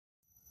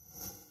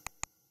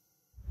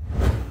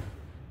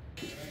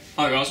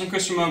Hi guys, I'm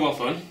Chris from Mobile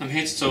Fun. I'm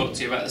here to talk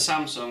to you about the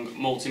Samsung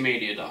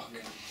multimedia dock.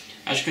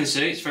 As you can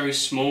see, it's very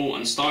small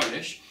and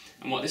stylish,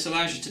 and what this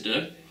allows you to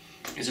do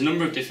is a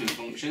number of different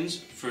functions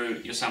through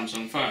your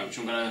Samsung phone, which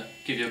I'm going to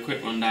give you a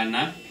quick rundown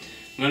now.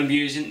 I'm going to be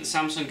using the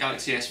Samsung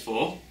Galaxy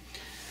S4.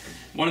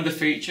 One of the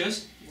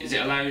features is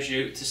it allows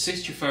you to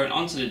sit your phone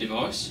onto the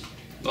device,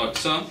 like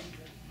so,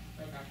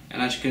 and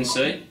as you can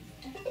see,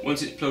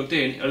 once it's plugged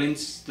in, it'll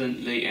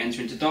instantly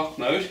enter into dock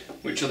mode,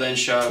 which will then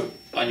show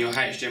on your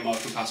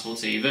HDMI compatible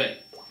TV.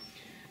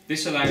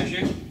 This allows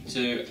you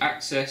to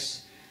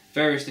access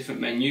various different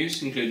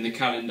menus, including the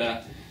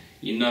calendar,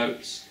 your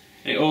notes,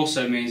 and it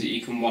also means that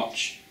you can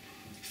watch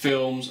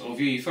films or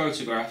view your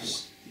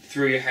photographs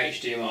through your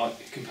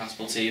HDMI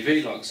compatible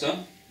TV, like so.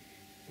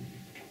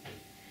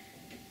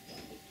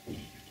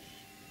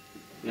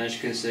 And as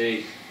you can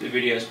see, the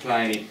video is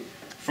playing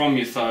from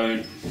your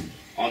phone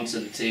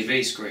onto the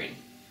TV screen.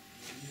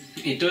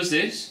 It does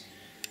this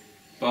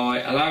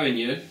by allowing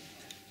you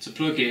to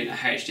plug in a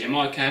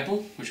HDMI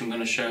cable, which I'm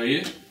going to show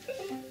you,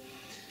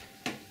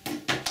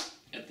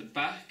 at the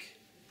back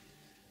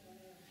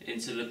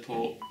into the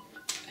port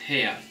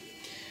here.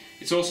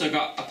 It's also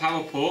got a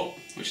power port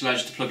which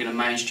allows you to plug in a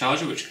mains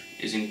charger, which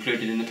is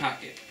included in the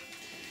packet.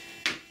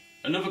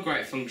 Another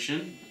great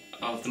function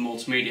of the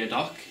multimedia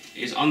dock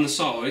is on the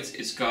sides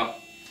it's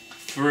got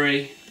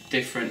 3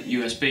 different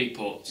USB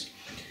ports.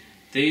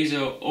 These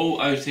are all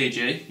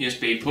OTG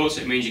USB ports,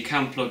 so it means you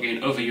can plug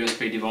in other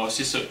USB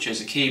devices such as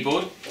a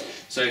keyboard.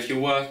 So if you're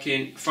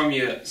working from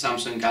your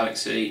Samsung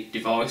Galaxy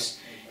device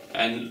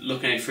and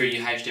looking at it through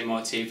your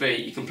HDMI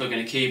TV, you can plug in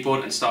a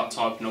keyboard and start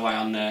typing away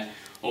on there.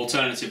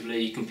 Alternatively,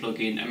 you can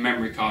plug in a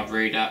memory card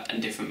reader and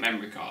different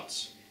memory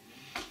cards.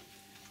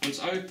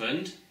 Once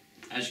opened,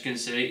 as you can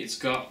see, it's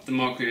got the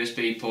micro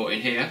USB port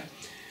in here,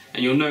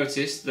 and you'll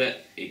notice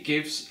that it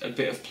gives a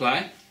bit of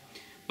play.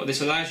 What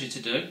this allows you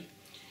to do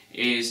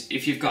is,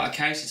 if you've got a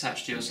case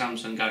attached to your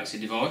Samsung Galaxy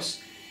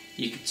device,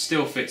 you can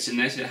still fit in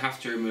there, so you don't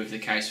have to remove the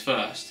case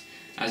first,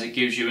 as it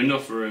gives you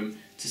enough room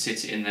to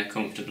sit it in there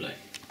comfortably.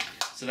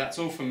 So that's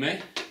all from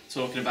me,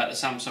 talking about the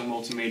Samsung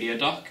multimedia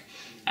dock,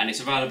 and it's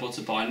available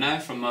to buy now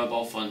from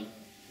Mobile Fun.